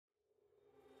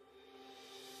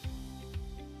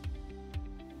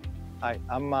Hi,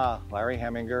 I'm Larry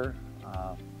Hemminger.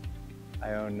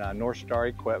 I own NorthStar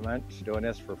Equipment, doing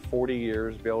this for 40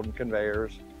 years, building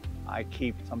conveyors. I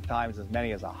keep sometimes as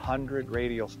many as 100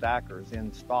 radial stackers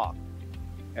in stock,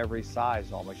 every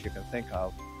size almost you can think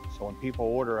of. So when people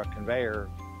order a conveyor,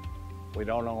 we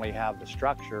don't only have the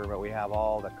structure, but we have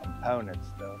all the components,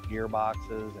 the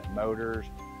gearboxes and motors.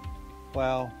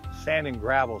 Well, sand and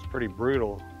gravel is pretty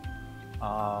brutal.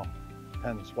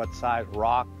 Depends what size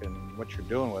rock and what you're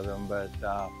doing with them, but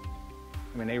I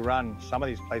mean, they run, some of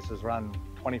these places run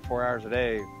 24 hours a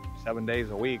day, 7 days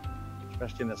a week,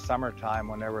 especially in the summertime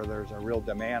whenever there's a real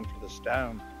demand for the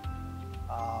stone.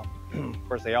 Of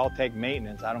course, they all take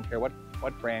maintenance. I don't care what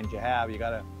brand you have. You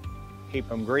got to keep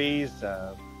them greased,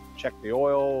 check the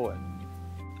oil, and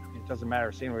it doesn't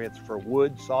matter scenery. It's for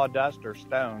wood, sawdust, or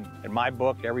stone. In my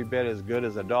book, every bit as good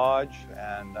as a Dodge,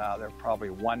 and they're probably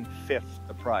 1/5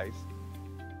 the price.